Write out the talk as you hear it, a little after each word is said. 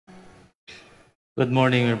Good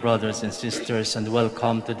morning, my brothers and sisters, and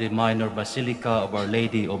welcome to the Minor Basilica of Our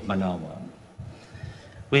Lady of Manaoag.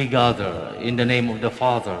 We gather in the name of the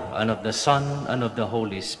Father, and of the Son, and of the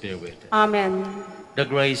Holy Spirit. Amen. The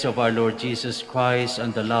grace of our Lord Jesus Christ,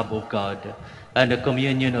 and the love of God, and the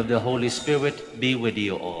communion of the Holy Spirit be with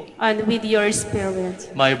you all. And with your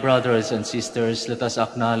spirit. My brothers and sisters, let us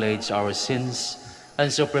acknowledge our sins,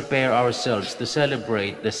 and so prepare ourselves to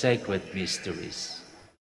celebrate the sacred mysteries.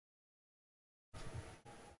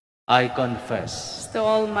 I confess To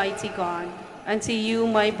Almighty God, and to you,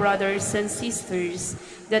 my brothers and sisters,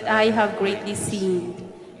 that I have greatly sinned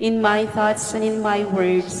in my thoughts and in my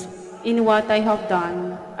words, in what I have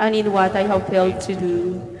done and in what I have failed to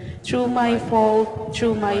do. Through my fault,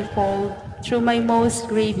 through my most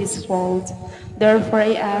grievous fault. Therefore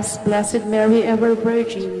I ask Blessed Mary, ever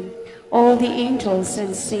Virgin, all the angels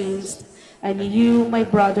and saints, and you, my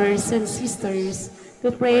brothers and sisters,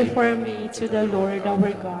 to pray for me to the Lord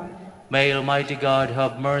our God. May Almighty God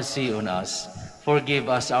have mercy on us, forgive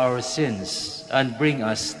us our sins, and bring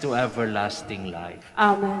us to everlasting life.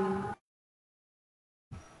 Amen.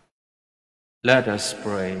 Let us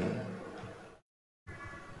pray.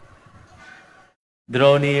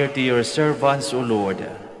 Draw near to your servants, O Lord,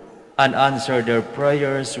 and answer their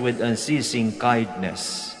prayers with unceasing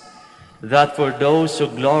kindness, that for those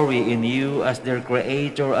who glory in you as their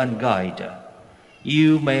Creator and Guide,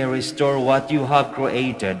 you may restore what you have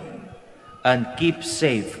created and keep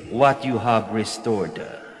safe what you have restored.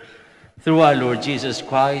 Through our Lord Jesus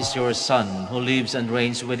Christ, your Son, who lives and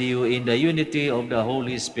reigns with you in the unity of the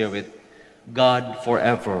Holy Spirit, God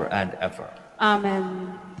forever and ever.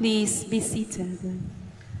 Amen. Please be seated.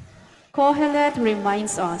 Kohelet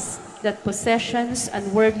reminds us that possessions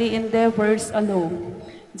and worldly endeavors alone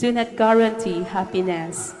do not guarantee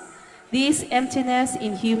happiness. This emptiness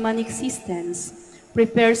in human existence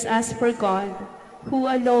prepares us for God, who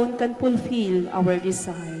alone can fulfill our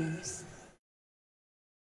desires.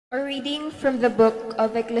 A reading from the book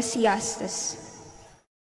of Ecclesiastes.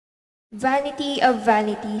 Vanity of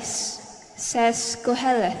vanities, says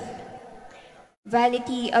Koheleth.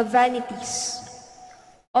 Vanity of vanities.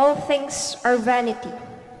 All things are vanity.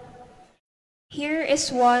 Here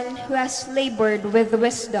is one who has labored with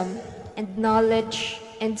wisdom and knowledge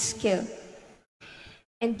and skill,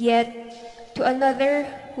 and yet to another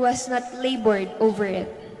who has not labored over it,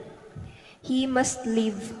 he must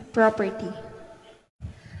leave property.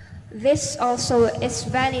 This also is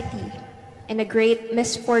vanity and a great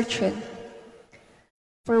misfortune.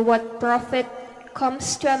 For what profit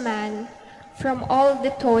comes to a man from all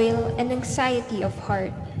the toil and anxiety of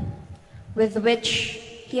heart, with which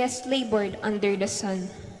he has labored under the sun?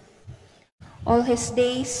 All his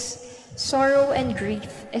days, sorrow and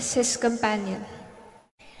grief is his companion.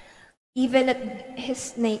 Even at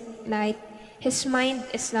his night, his mind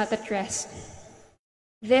is not at rest.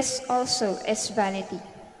 This also is vanity.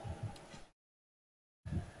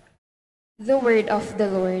 The word of the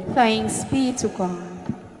Lord. Thanks be to God.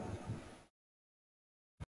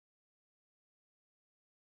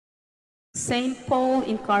 Saint Paul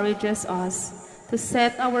encourages us to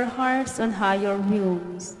set our hearts on higher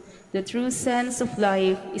realms. The true sense of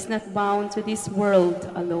life is not bound to this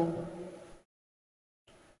world alone.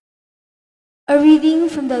 A reading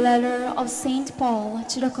from the letter of St. Paul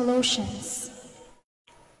to the Colossians.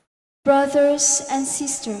 Brothers and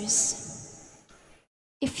sisters,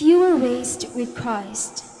 if you were raised with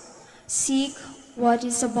Christ, seek what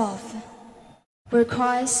is above, where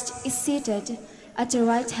Christ is seated at the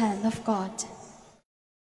right hand of God.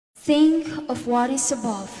 Think of what is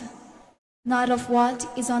above, not of what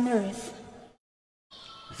is on earth.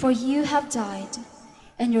 For you have died,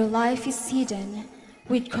 and your life is hidden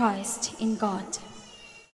with Christ in God.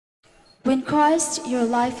 When Christ your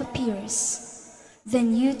life appears,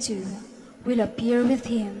 then you too will appear with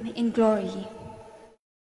him in glory.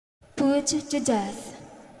 Put to death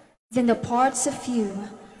then the parts of you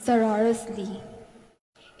that are earthly: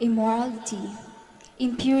 immorality,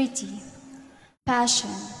 impurity, passion,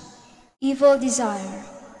 evil desire,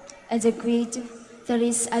 and the greed that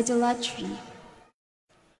is idolatry.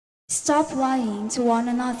 Stop lying to one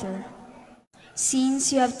another,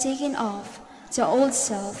 since you have taken off the old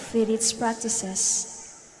self with its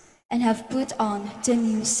practices, and have put on the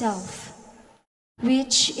new self,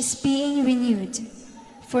 which is being renewed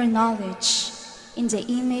for knowledge in the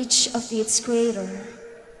image of its Creator.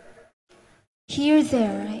 Here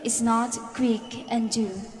there is not Greek and Jew,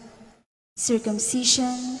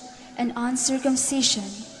 circumcision and uncircumcision,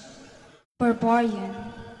 barbarian,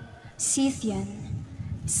 Scythian,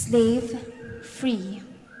 slave, free,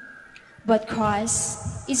 but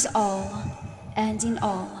Christ is all and in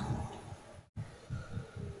all.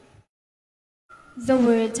 The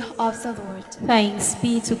word of the Lord. Thanks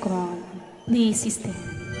be to God. Please stand.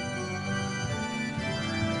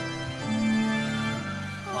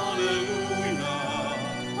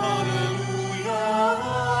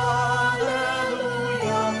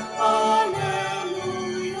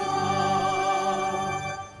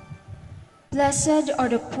 Blessed are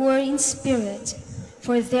the poor in spirit,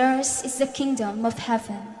 for theirs is the kingdom of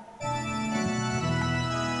heaven.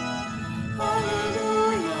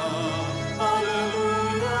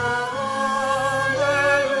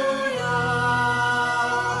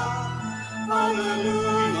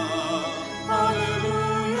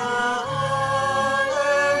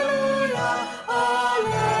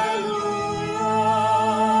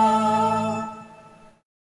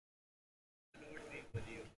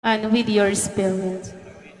 And with your spirit.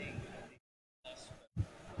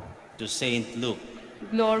 To Saint Luke.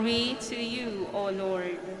 Glory to you, O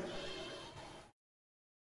Lord.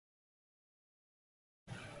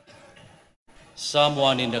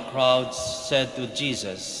 Someone in the crowd said to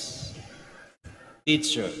Jesus,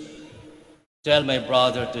 "Teacher, tell my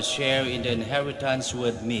brother to share in the inheritance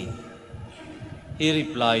with me." He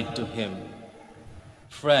replied to him,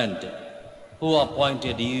 "Friend, who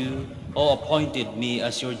appointed you or appointed me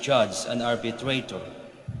as your judge and arbitrator?"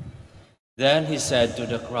 Then he said to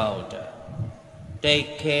the crowd,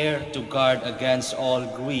 "Take care to guard against all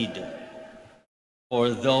greed,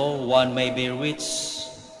 for though one may be rich,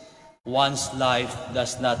 one's life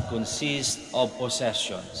does not consist of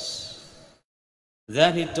possessions."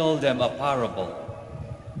 Then he told them a parable.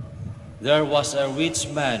 There was a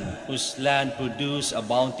rich man whose land produced a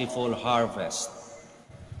bountiful harvest.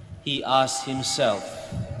 He asked himself,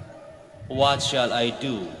 "What shall I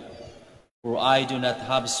do? For I do not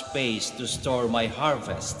have space to store my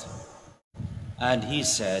harvest." And he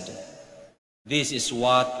said, "This is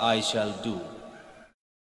what I shall do.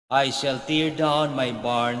 I shall tear down my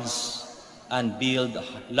barns and build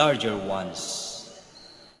larger ones.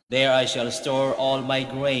 There I shall store all my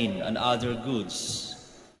grain and other goods.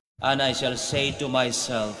 And I shall say to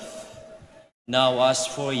myself, now as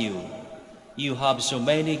for you, you have so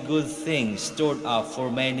many good things stored up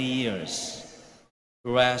for many years.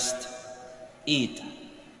 Rest, eat,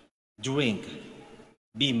 drink,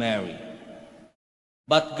 be merry."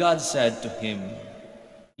 But God said to him,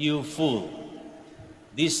 "You fool,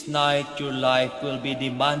 this night your life will be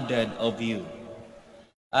demanded of you,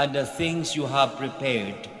 and the things you have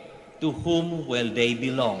prepared, to whom will they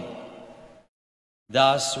belong?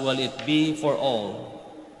 Thus will it be for all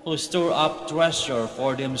who store up treasure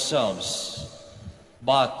for themselves,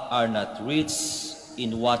 but are not rich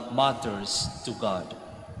in what matters to God."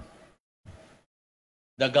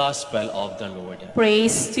 The Gospel of the Lord.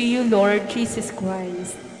 Praise to you, Lord Jesus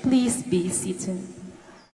Christ. Please be seated.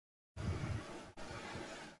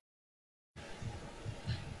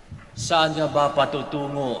 Saan nga ba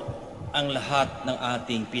patutungo ang lahat ng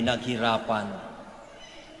ating pinaghirapan?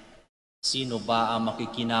 Sino ba ang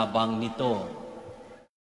makikinabang nito?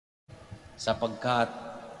 Sapagkat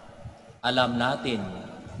alam natin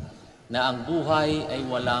na ang buhay ay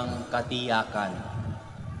walang katiyakan.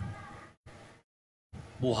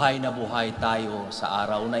 Buhay na buhay tayo sa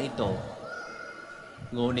araw na ito,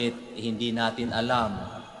 ngunit hindi natin alam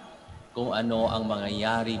kung ano ang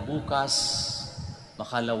mangyayari bukas,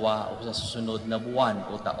 makalawa o sa susunod na buwan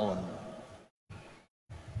o taon.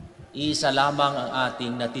 Isa lamang ang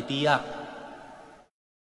ating natitiyak,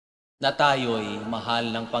 na tayo'y mahal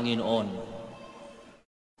ng Panginoon.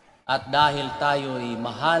 At dahil tayo'y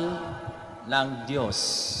mahal ng Diyos,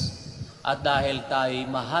 at dahil tayo'y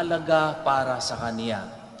mahalaga para sa Kanya,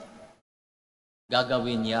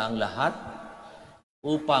 gagawin niya ang lahat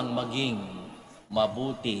upang maging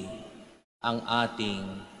mabuti ang ating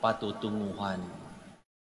patutunguhan.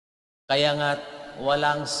 Kaya nga't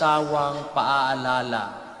walang sawang paaalala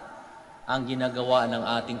ang ginagawa ng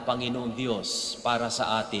ating Panginoong Diyos para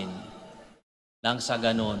sa atin, nang sa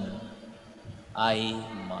ganon ay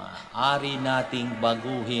maaari nating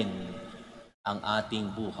baguhin ang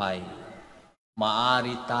ating buhay.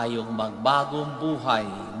 Maaari tayong magbagong buhay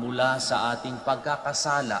mula sa ating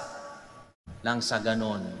pagkakasala, nang sa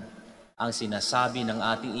ganon ang sinasabi ng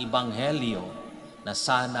ating Ebanghelyo na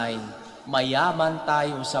sana'y mayaman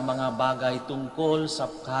tayo sa mga bagay tungkol sa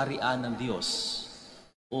kaharian ng Diyos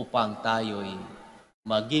upang tayo'y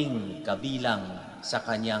maging kabilang sa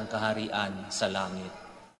Kanyang kaharian sa langit.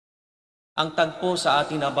 Ang tagpo sa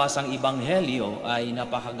ating nabasang Ebanghelyo ay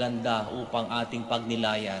napakaganda upang ating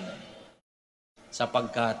pagnilayan,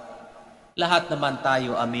 sapagkat lahat naman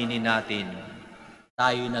tayo, aminin natin,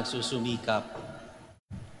 tayo nagsusumikap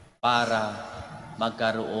para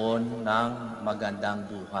magkaroon ng magandang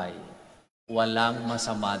buhay, Walang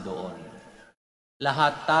masama doon.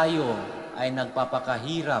 Lahat tayo ay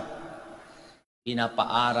nagpapakahirap.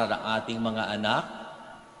 Pinapaaral ang ating mga anak,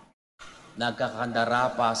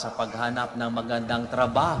 nagkakandara pa sa paghanap ng magandang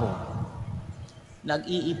trabaho,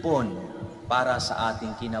 nag-iipon para sa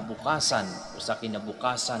ating kinabukasan o sa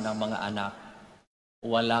kinabukasan ng mga anak.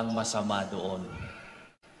 Walang masama doon.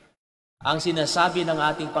 Ang sinasabi ng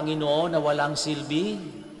ating Panginoon na walang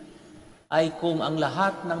silbi ay kung ang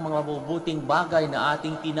lahat ng mga mabubuting bagay na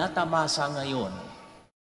ating tinatamasa ngayon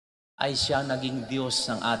ay siyang naging Diyos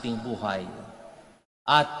ng ating buhay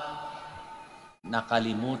at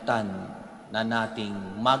nakalimutan na nating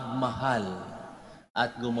magmahal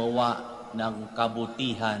at gumawa ng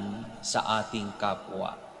kabutihan sa ating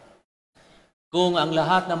kapwa. Kung ang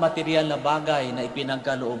lahat ng material na bagay na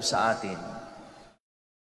ipinagkaloob sa atin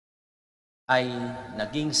ay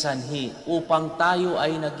naging sanhi upang tayo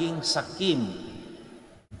ay naging sakim,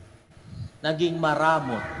 naging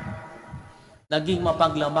maramot, naging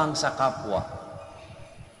mapaglamang sa kapwa.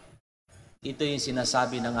 Ito yung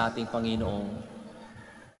sinasabi ng ating Panginoon,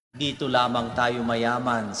 dito lamang tayo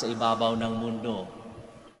mayaman sa ibabaw ng mundo,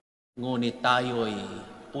 ngunit tayo'y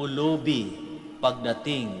pulubi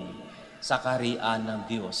pagdating sa kaharian ng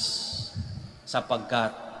Diyos,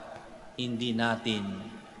 sapagkat hindi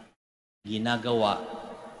natin ginagawa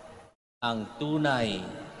ang tunay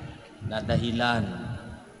na dahilan,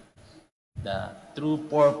 the true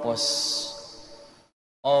purpose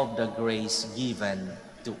of the grace given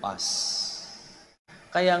to us.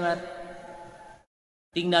 Kaya nga,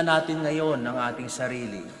 tingnan natin ngayon ang ating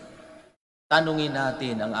sarili. Tanungin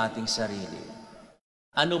natin ang ating sarili.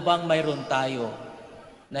 Ano bang mayroon tayo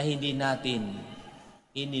na hindi natin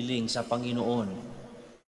iniling sa Panginoon?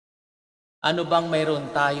 Ano bang mayroon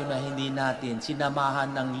tayo na hindi natin sinamahan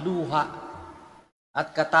ng luha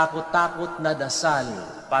at katakot-takot na dasal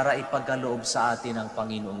para ipagkaloob sa atin ang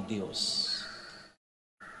Panginoong Diyos?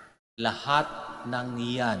 Lahat ng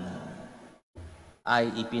iyan ay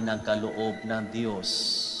ipinagkaloob ng Diyos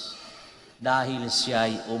dahil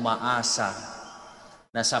siya'y umaasa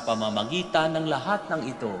na sa pamamagitan ng lahat ng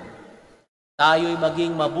ito, tayo'y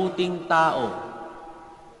maging mabuting tao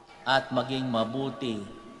at maging mabuti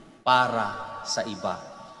para sa iba.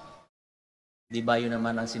 Di ba yun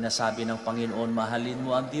naman ang sinasabi ng Panginoon, mahalin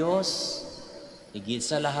mo ang Diyos higit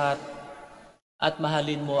sa lahat at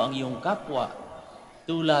mahalin mo ang iyong kapwa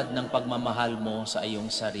tulad ng pagmamahal mo sa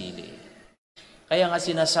iyong sarili. Kaya nga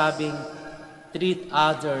sinasabing, treat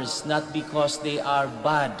others not because they are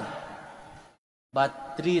bad,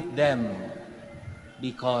 but treat them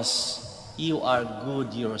because you are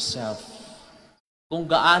good yourself. Kung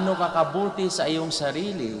gaano ka kabuti sa iyong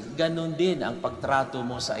sarili, ganun din ang pagtrato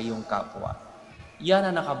mo sa iyong kapwa. Yan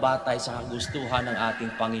ang nakabatay sa kagustuhan ng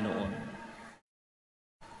ating Panginoon.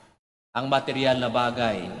 Ang material na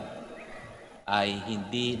bagay ay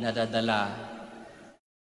hindi nadadala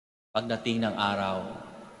pagdating ng araw.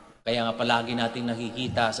 Kaya nga palagi nating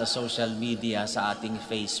nakikita sa social media, sa ating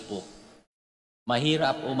Facebook.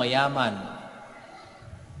 Mahirap o mayaman,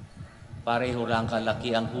 pareho lang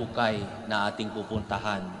kalaki ang hukay na ating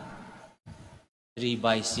pupuntahan.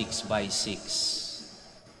 3x6x6.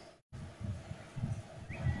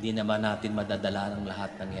 Di naman natin madadala ng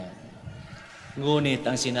lahat ng yan. Ngunit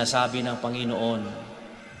ang sinasabi ng Panginoon,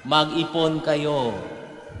 mag-ipon kayo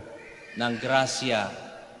ng grasya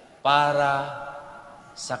para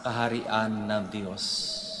sa kaharian ng Diyos.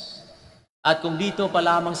 At kung dito pa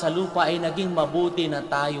lamang sa lupa ay naging mabuti na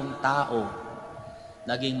tayong tao,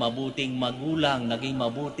 naging mabuting magulang, naging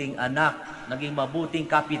mabuting anak, naging mabuting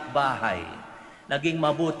kapitbahay, naging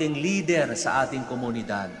mabuting leader sa ating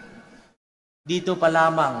komunidad. Dito pa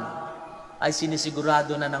lamang ay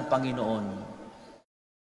sinisigurado na ng Panginoon,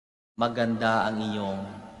 maganda ang iyong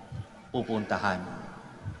pupuntahan,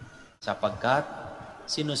 sapagkat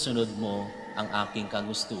sinusunod mo ang aking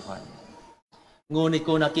kagustuhan. Ngunit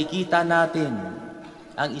kung nakikita natin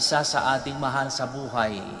ang isa sa ating mahal sa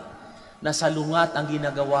buhay, na salungat ang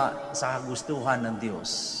ginagawa sa kagustuhan ng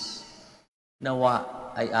Diyos, nawa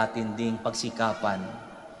ay atin ding pagsikapan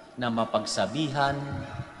na mapagsabihan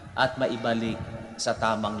at maibalik sa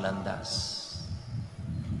tamang landas.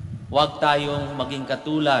 Huwag tayong maging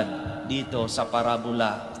katulad dito sa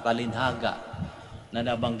parabola, talinhaga na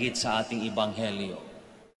nabanggit sa ating Ebanghelyo.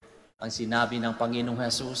 Ang sinabi ng Panginoong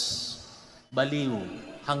Hesus, baliw,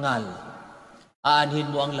 hangal, aanhin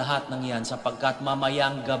mo ang lahat ng yan sapagkat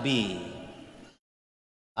mamayang gabi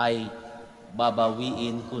ay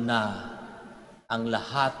babawiin ko na ang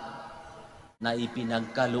lahat na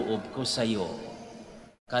ipinagkaloob ko sa iyo,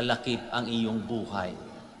 kalakip ang iyong buhay.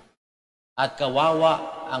 At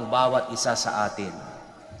kawawa ang bawat isa sa atin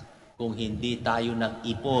kung hindi tayo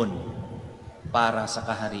nag-ipon para sa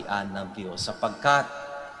kaharian ng Diyos, sapagkat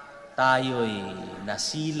tayo'y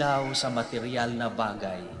nasilaw sa material na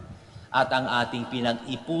bagay at ang ating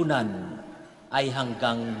pinag-ipunan ay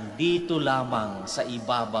hanggang dito lamang sa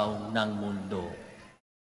ibabaw ng mundo.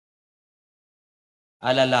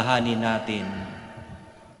 Alalahanin natin,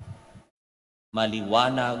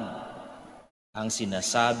 maliwanag ang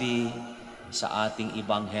sinasabi sa ating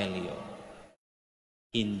Ebanghelyo.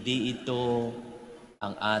 Hindi ito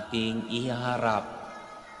ang ating ihaharap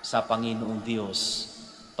sa Panginoong Diyos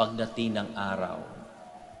pagdating ng araw.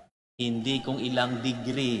 Hindi kung ilang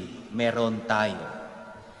degree meron tayo.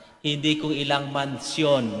 Hindi kung ilang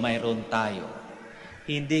mansyon mayroon tayo.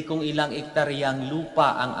 Hindi kung ilang ektaryang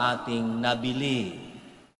lupa ang ating nabili.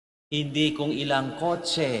 Hindi kung ilang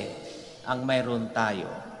kotse ang mayroon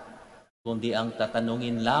tayo. Kundi ang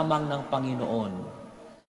tatanungin lamang ng Panginoon,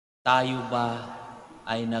 tayo ba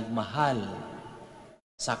ay nagmahal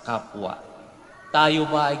sa kapwa? Tayo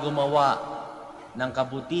ba ay gumawa ng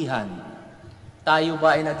kabutihan? Tayo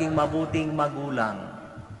ba ay naging mabuting magulang?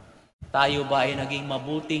 Tayo ba ay naging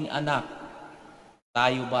mabuting anak?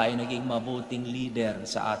 Tayo ba ay naging mabuting leader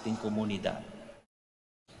sa ating komunidad?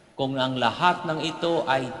 Kung ang lahat ng ito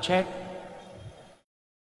ay check,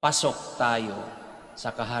 pasok tayo sa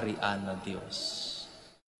kaharian ng Diyos.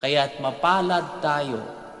 Kaya't mapalad tayo,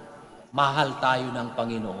 mahal tayo ng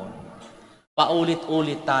Panginoon.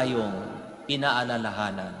 Paulit-ulit tayong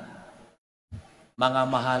pinaalalahanan. Mga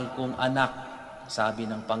mahal kong anak, sabi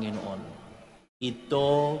ng Panginoon, ito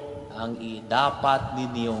ang dapat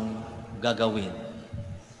ninyong gagawin.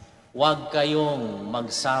 Huwag kayong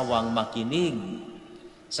magsawang makinig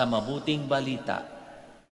sa mabuting balita.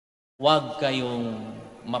 Huwag kayong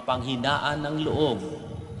mapanghinaan ng loob.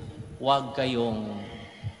 Huwag kayong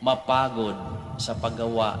mapagod sa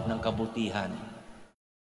paggawa ng kabutihan.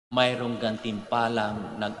 Mayroong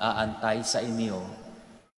gantimpalang nag-aantay sa inyo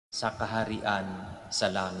sa kaharian sa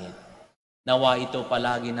langit. Nawa ito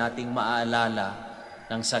palagi nating maalala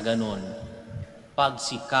nang sa ganun,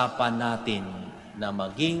 pagsikapan natin na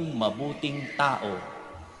maging mabuting tao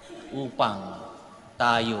upang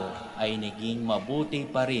tayo ay naging mabuti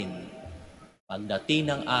pa rin pagdating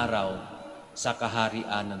ng araw sa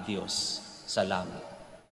kaharian ng Diyos sa langit.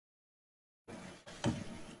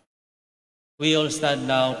 We all stand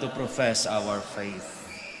now to profess our faith.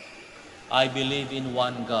 I believe in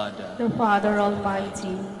one God, the Father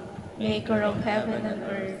Almighty, maker of heaven and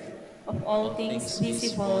earth, of all things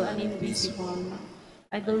visible and invisible.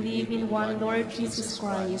 I believe in one Lord Jesus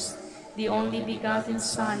Christ, the only begotten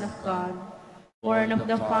Son of God, born of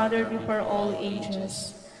the Father before all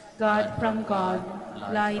ages, God from God,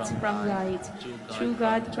 light from light, true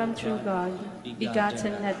God from true God,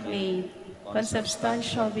 begotten not made,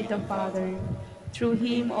 consubstantial with the Father. Through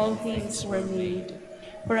him all things were made.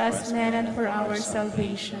 For us men and for our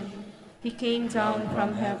salvation, he came down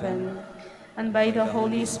from heaven, and by the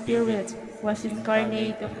Holy Spirit was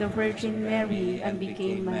incarnate of the Virgin Mary and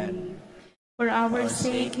became man. For our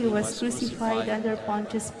sake he was crucified under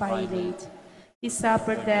Pontius Pilate. He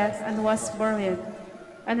suffered death and was buried,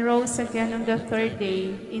 and rose again on the third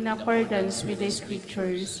day in accordance with the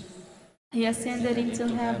Scriptures. He ascended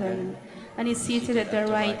into heaven, and is seated at the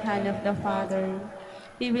right hand of the Father.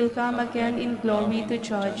 He will come again in glory to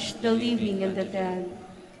judge the living and the dead,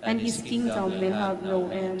 and his kingdom will have no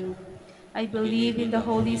end. I believe in the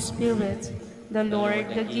Holy Spirit, the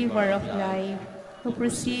Lord, the giver of life, who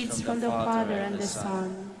proceeds from the Father and the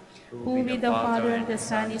Son, who with the Father and the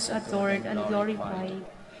Son is adored and glorified,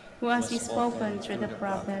 who has spoken through the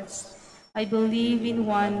prophets. I believe in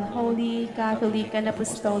one holy, Catholic, and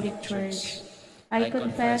Apostolic Church. I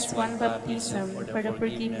confess one baptism for the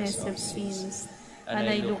forgiveness of sins, and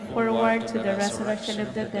I look forward to the resurrection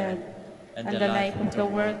of the dead and the life of the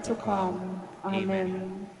world to come.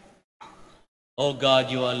 Amen. O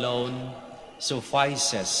God, you alone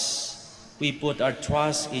suffices. We put our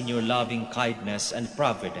trust in your loving kindness and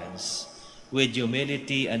providence. With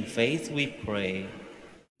humility and faith we pray.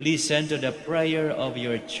 Listen to the prayer of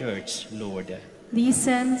your church, Lord.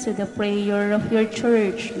 Listen to the prayer of your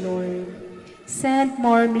church, Lord. Send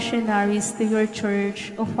more missionaries to your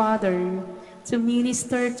church, O Father, to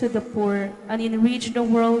minister to the poor and enrich the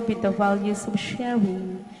world with the values of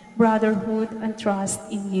sharing, brotherhood, and trust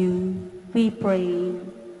in you. We pray.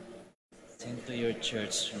 Send to your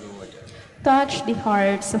church, Lord. Touch the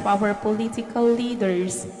hearts of our political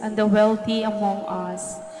leaders and the wealthy among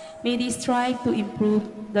us. May they strive to improve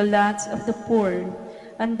the lots of the poor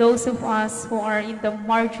and those of us who are in the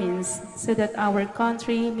margins, so that our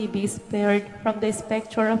country may be spared from the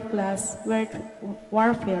specter of class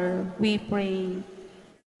warfare, we pray.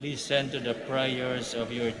 Listen to the prayers of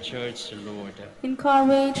your church, Lord.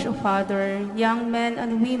 Encourage, O Father, young men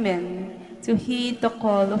and women to heed the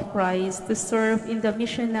call of Christ to serve in the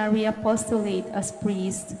missionary apostolate as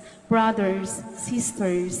priests, brothers,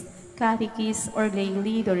 sisters, catechists, or lay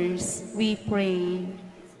leaders, we pray.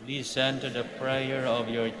 Listen to the prayer of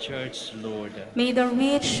your church, Lord. May the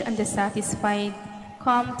rich and the satisfied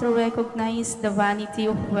come to recognize the vanity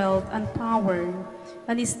of wealth and power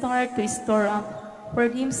and start to store up for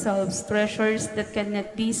themselves treasures that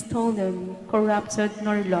cannot be stolen, corrupted,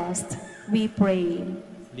 nor lost. We pray.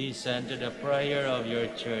 Listen to the prayer of your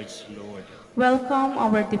church, Lord. Welcome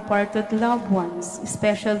our departed loved ones,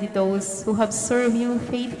 especially those who have served you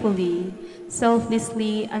faithfully,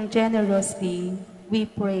 selflessly, and generously. We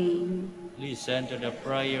pray. Listen to the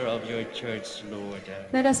prayer of your church, Lord.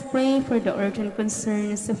 Let us pray for the urgent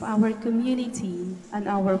concerns of our community and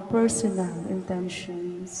our personal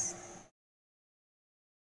intentions.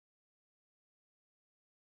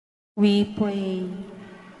 We pray.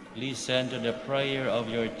 Listen to the prayer of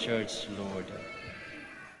your church, Lord.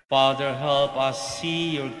 Father, help us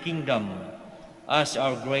see your kingdom as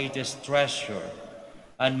our greatest treasure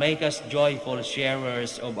and make us joyful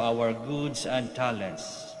sharers of our goods and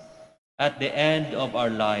talents. At the end of our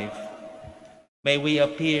life, may we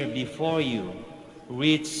appear before you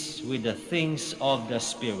rich with the things of the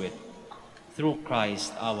Spirit, through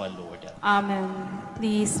Christ our Lord. Amen.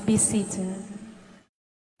 Please be seated.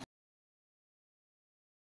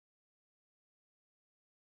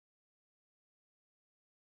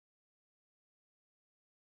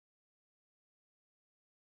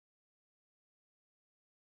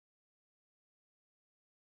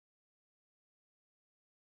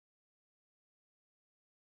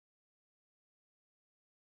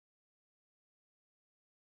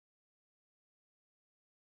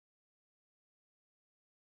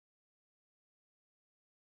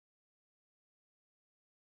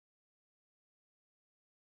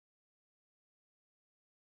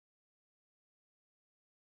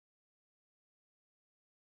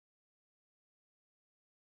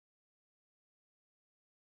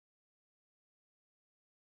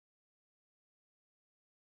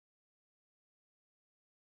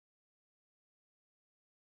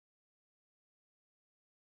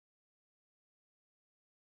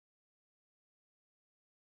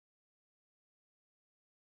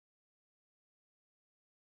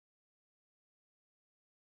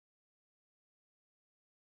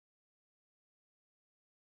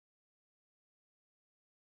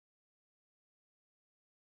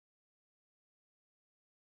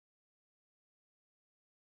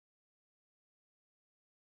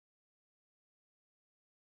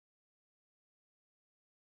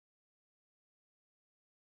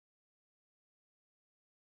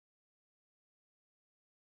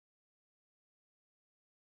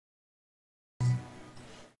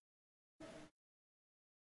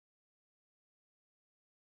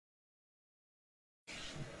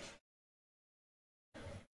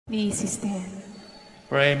 Please stand.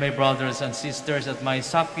 Pray, my brothers and sisters, that my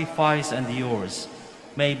sacrifice and yours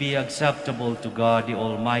may be acceptable to God, the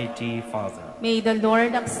Almighty Father. May the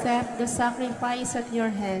Lord accept the sacrifice at your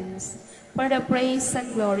hands for the praise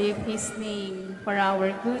and glory of his name, for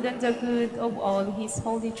our good and the good of all his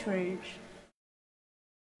holy church.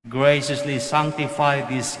 Graciously sanctify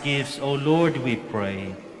these gifts, O Lord, we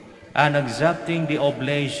pray, and accepting the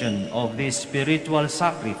oblation of this spiritual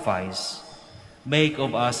sacrifice, make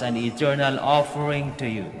of us an eternal offering to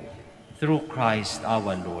you, through Christ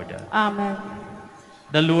our Lord. Amen.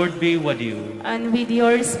 The Lord be with you. And with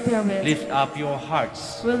your spirit, Lift up your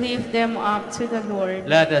hearts. we lift them up to the Lord.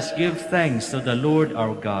 Let us give thanks to the Lord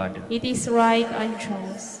our God. It is right and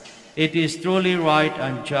just. It is truly right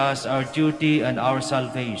and just, our duty and our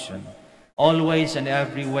salvation, always and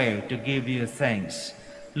everywhere to give you thanks,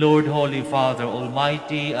 Lord, Holy Father,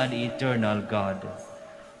 Almighty and eternal God.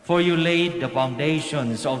 For you laid the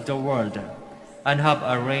foundations of the world and have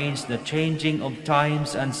arranged the changing of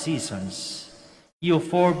times and seasons. You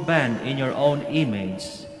formed man in your own image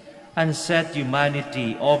and set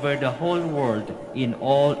humanity over the whole world in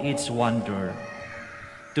all its wonder,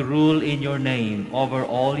 to rule in your name over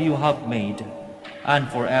all you have made, and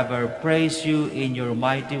forever praise you in your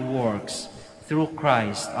mighty works through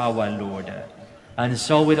Christ our Lord. And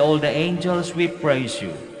so with all the angels we praise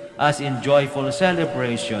you, as in joyful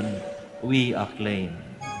celebration we acclaim.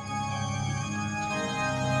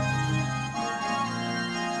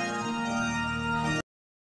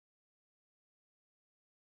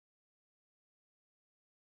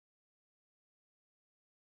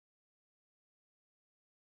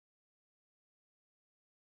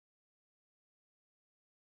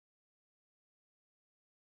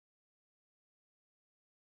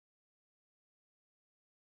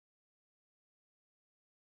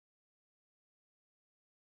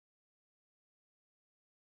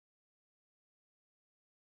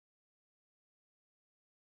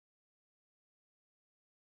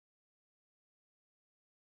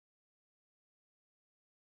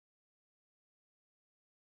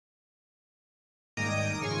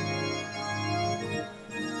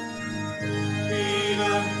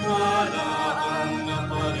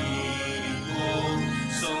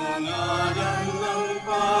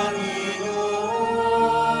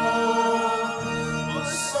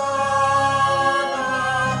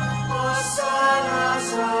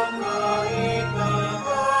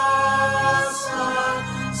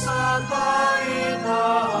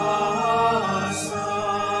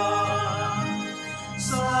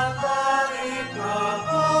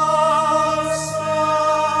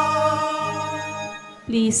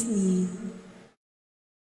 his need.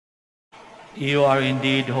 You are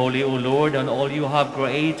indeed holy, O Lord, and all you have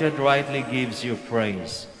created rightly gives you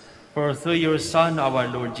praise. For through your Son, our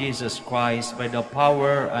Lord Jesus Christ, by the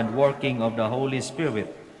power and working of the Holy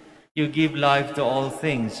Spirit, you give life to all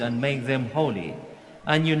things and make them holy,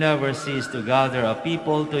 and you never cease to gather a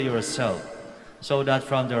people to yourself, so that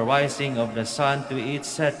from the rising of the sun to its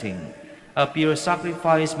setting, a pure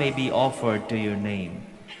sacrifice may be offered to your name.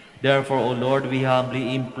 Therefore, O Lord, we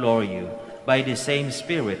humbly implore you, by the same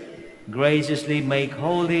Spirit, graciously make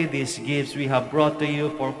holy these gifts we have brought to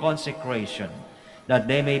you for consecration, that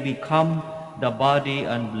they may become the body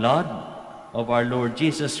and blood of our Lord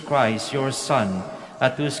Jesus Christ, your Son,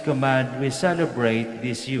 at whose command we celebrate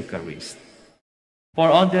this Eucharist. For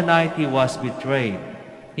on the night he was betrayed,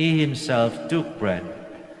 he himself took bread,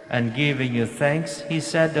 and giving you thanks, he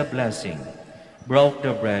said the blessing, broke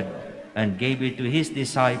the bread, and gave it to his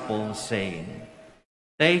disciples, saying,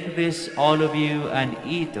 "Take this, all of you, and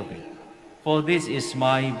eat of it, for this is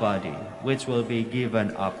my body, which will be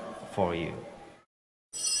given up for you."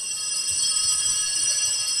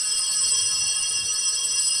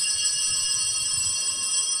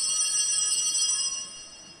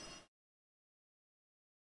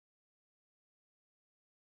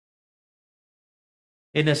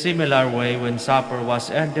 In a similar way, when supper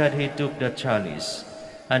was ended, he took the chalice,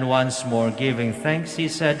 and once more giving thanks, he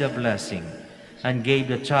said a blessing, and gave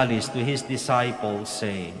the chalice to his disciples,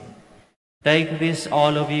 saying, "Take this,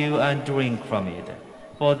 all of you, and drink from it,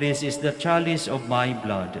 for this is the chalice of my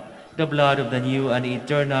blood, the blood of the new and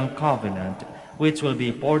eternal covenant, which will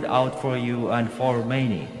be poured out for you and for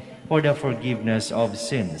many, for the forgiveness of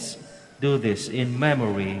sins. Do this in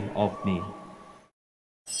memory of me."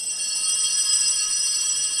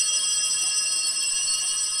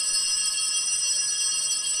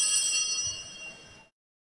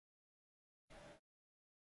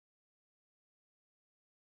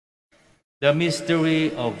 The mystery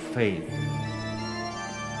of faith.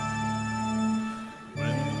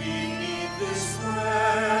 When we eat this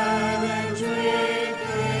bread and drink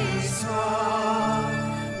this cup,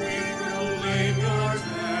 we proclaim your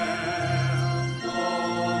death, O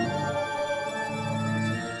Lord,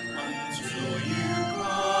 until you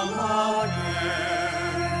come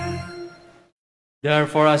again.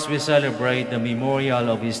 Therefore, as we celebrate the memorial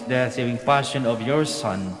of his death-saving passion of your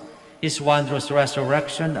Son, his wondrous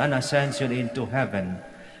resurrection and ascension into heaven,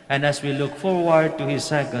 and as we look forward to his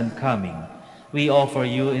second coming, we offer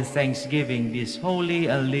you in thanksgiving this holy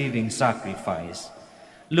and living sacrifice.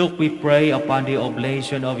 Look, we pray, upon the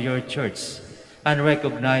oblation of your church, and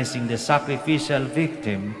recognizing the sacrificial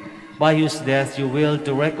victim by whose death you will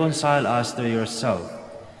to reconcile us to yourself.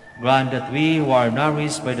 Grant that we who are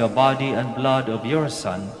nourished by the body and blood of your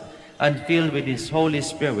Son, and filled with his Holy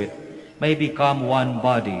Spirit, may become one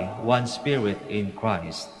body, one spirit in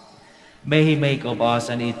Christ. May he make of us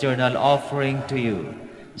an eternal offering to you,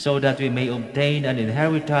 so that we may obtain an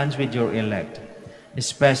inheritance with your elect,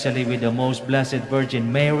 especially with the most blessed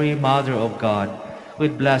Virgin Mary, Mother of God,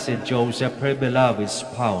 with blessed Joseph, her beloved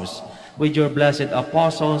spouse, with your blessed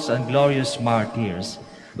apostles and glorious martyrs,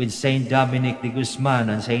 with Saint Dominic de Guzman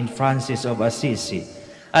and Saint Francis of Assisi,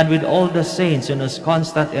 and with all the saints in whose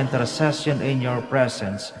constant intercession in your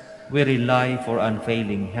presence we rely for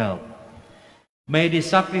unfailing help. May the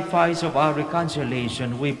sacrifice of our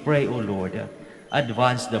reconciliation, we pray, O Lord,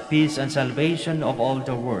 advance the peace and salvation of all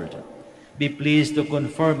the world. Be pleased to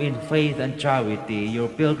confirm in faith and charity your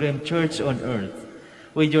pilgrim church on earth,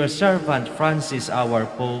 with your servant Francis our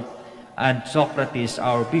Pope, and Socrates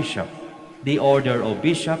our Bishop, the order of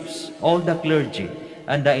bishops, all the clergy,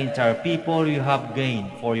 and the entire people you have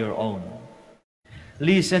gained for your own.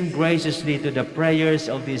 Listen graciously to the prayers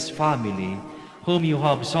of this family, whom you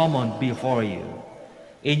have summoned before you.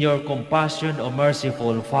 In your compassion, O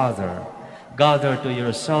merciful Father, gather to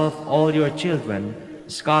yourself all your children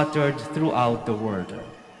scattered throughout the world.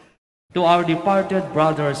 To our departed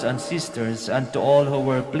brothers and sisters, and to all who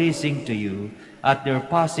were pleasing to you at their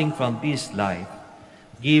passing from this life,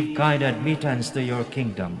 give kind admittance to your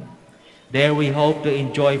kingdom. There we hope to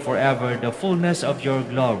enjoy forever the fullness of your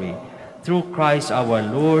glory, through Christ our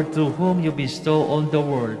Lord, through whom you bestow on the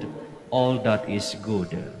world all that is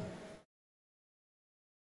good.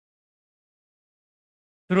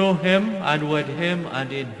 Through him, and with him,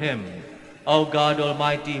 and in him, O God,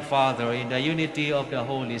 Almighty Father, in the unity of the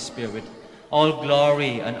Holy Spirit, all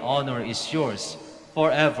glory and honor is yours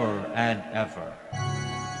forever and ever.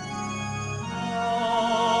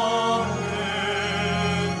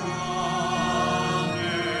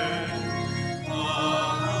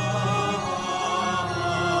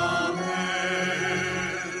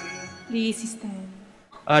 Please stand.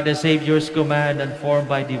 At the Savior's command and formed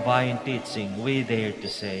by divine teaching, we dare to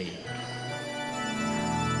say,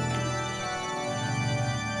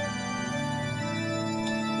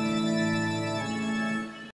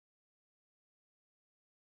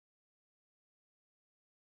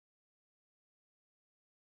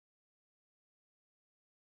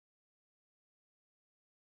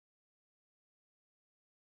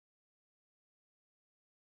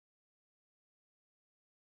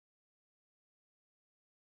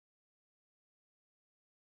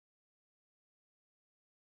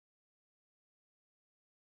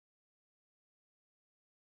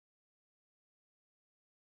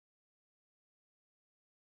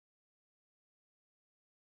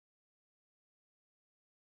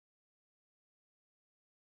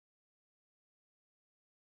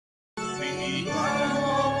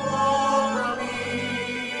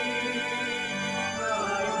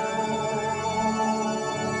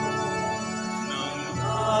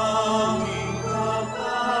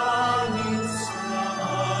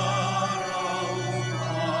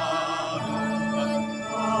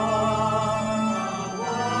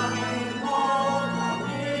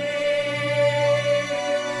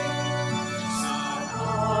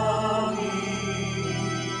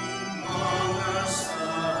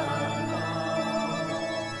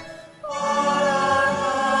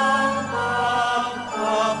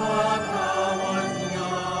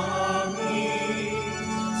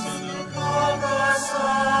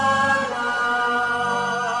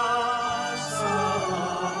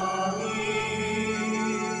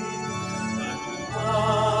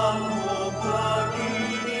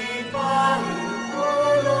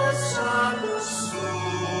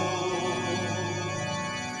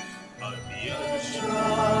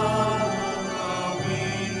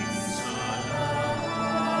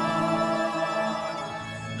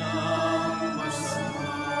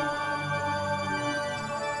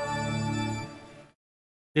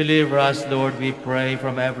 Deliver us, Lord, we pray,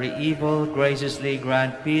 from every evil. Graciously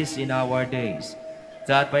grant peace in our days,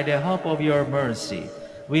 that by the help of your mercy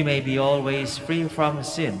we may be always free from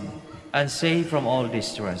sin and safe from all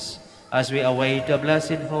distress, as we await the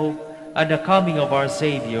blessed hope and the coming of our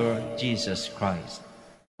Savior, Jesus Christ.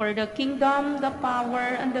 For the kingdom, the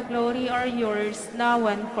power, and the glory are yours, now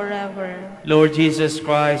and forever. Lord Jesus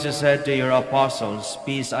Christ, you said to your apostles,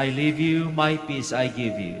 "Peace I leave you, my peace I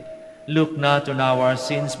give you. Look not on our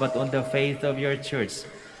sins, but on the faith of your church,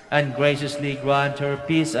 and graciously grant her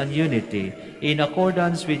peace and unity in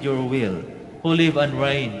accordance with your will, who live and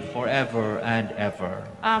reign forever and ever."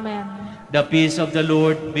 Amen. The peace of the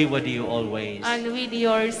Lord be with you always. And with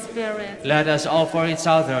your spirit. Let us offer each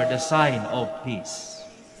other the sign of peace.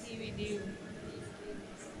 Be with you.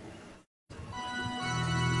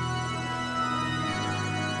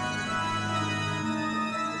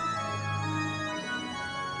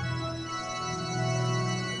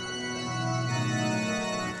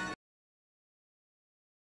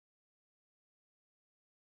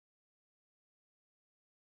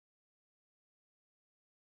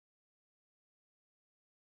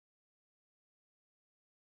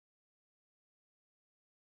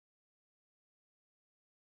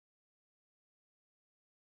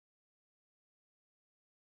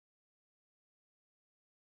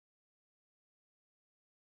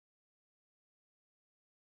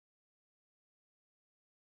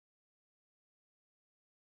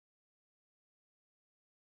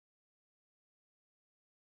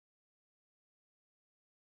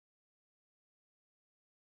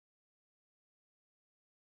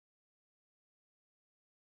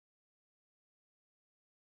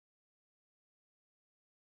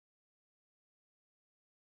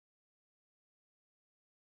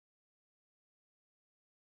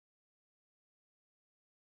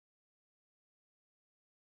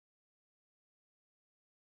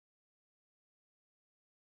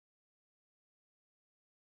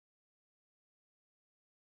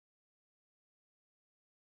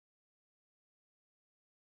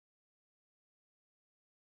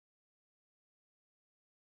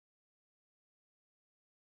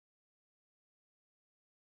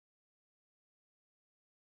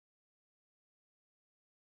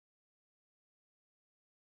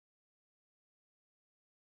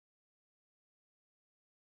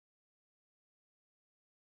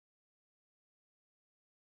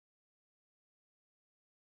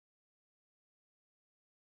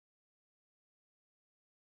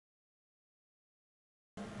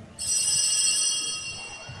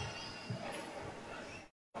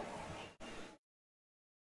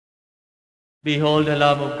 Behold the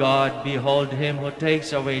Lamb of God, behold him who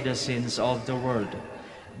takes away the sins of the world.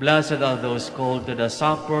 Blessed are those called to the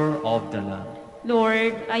supper of the Lamb.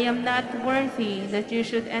 Lord, I am not worthy that you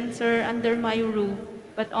should enter under my roof,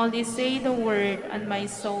 but only say the word, and my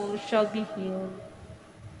soul shall be healed.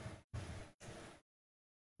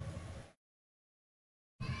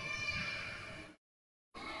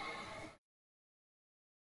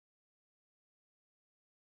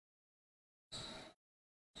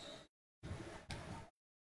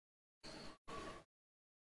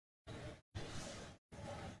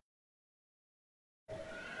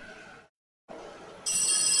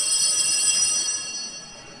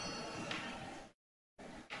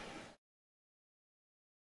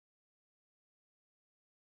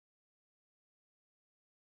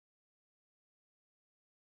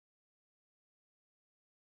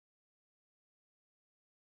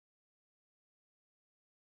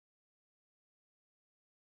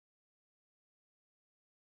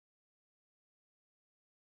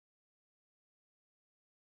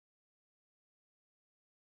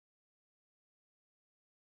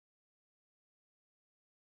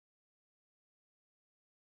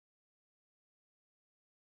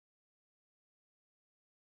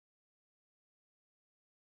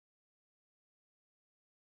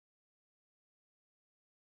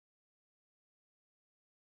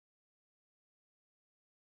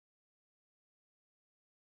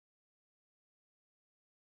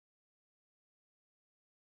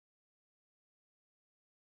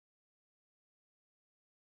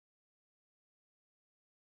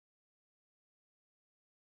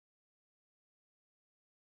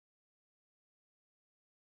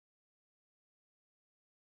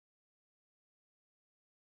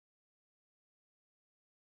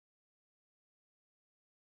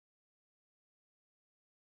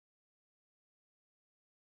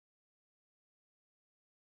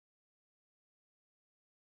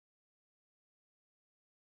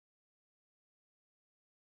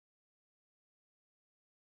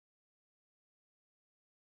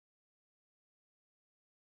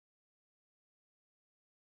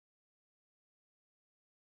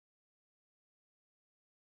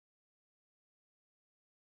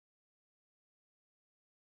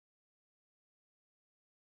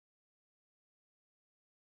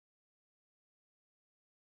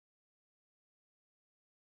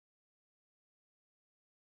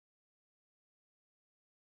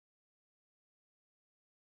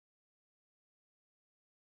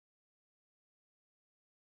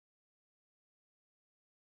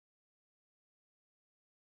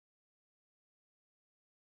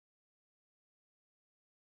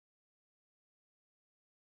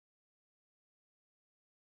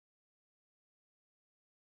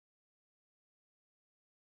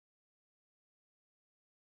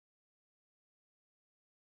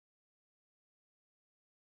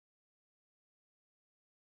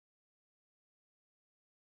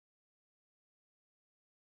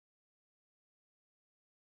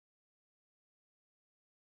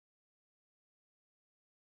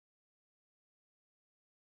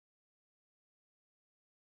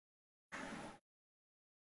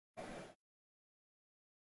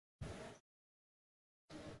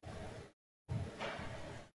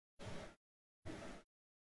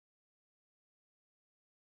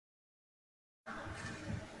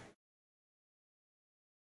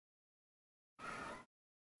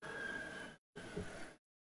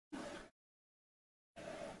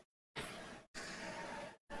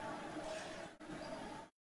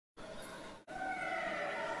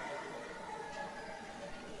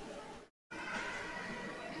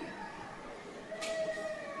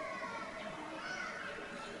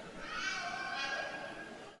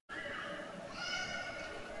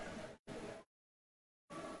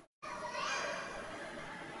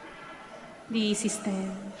 Please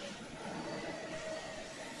stand.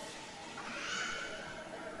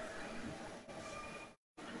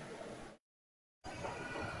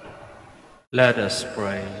 Let us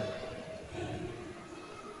pray.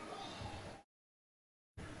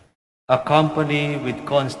 Accompany with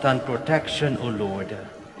constant protection, O Lord,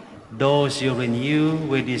 those you renew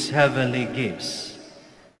with these heavenly gifts,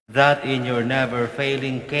 that in your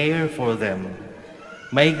never-failing care for them,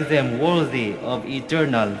 make them worthy of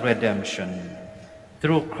eternal redemption.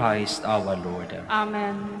 Through Christ our Lord.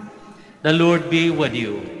 Amen. The Lord be with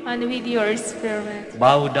you. And with your spirit.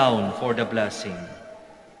 Bow down for the blessing.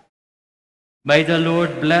 May the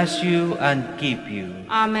Lord bless you and keep you.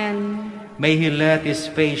 Amen. May He let His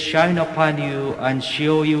face shine upon you and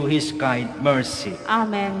show you His kind mercy.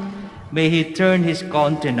 Amen. May He turn His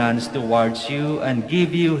countenance towards you and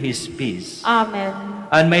give you His peace. Amen.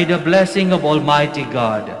 And may the blessing of Almighty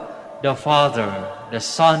God, the Father, the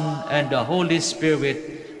Son, and the Holy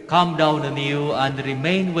Spirit come down on you and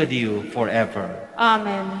remain with you forever.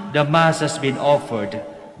 Amen. The Mass has been offered.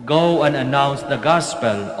 Go and announce the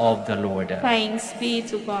gospel of the Lord. Thanks be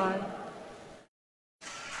to God.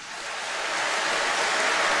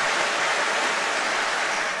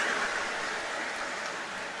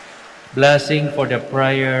 Blessing for the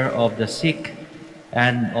prayer of the sick,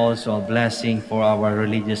 and also a blessing for our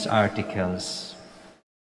religious articles.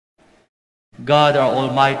 God, our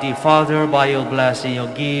Almighty Father, by your blessing you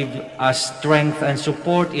give us strength and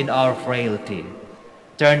support in our frailty.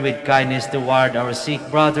 Turn with kindness toward our sick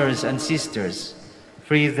brothers and sisters.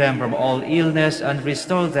 Free them from all illness and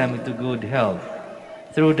restore them to good health.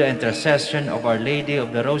 Through the intercession of Our Lady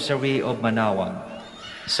of the Rosary of Manaoag,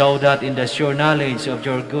 so that in the sure knowledge of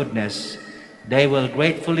your goodness, they will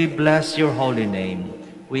gratefully bless your holy name.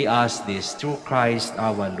 We ask this through Christ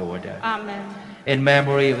our Lord. Amen. In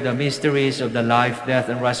memory of the mysteries of the life, death,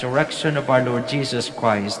 and resurrection of our Lord Jesus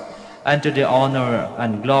Christ, and to the honor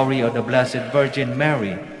and glory of the Blessed Virgin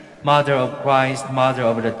Mary, Mother of Christ, Mother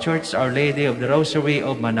of the Church, Our Lady of the Rosary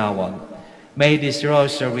of Manaoag, may these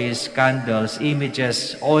rosaries, candles,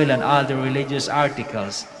 images, oil, and other religious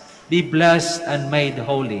articles be blessed and made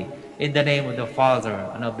holy in the name of the Father,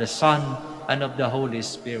 and of the Son, and of the Holy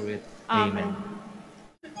Spirit. Amen. Amen.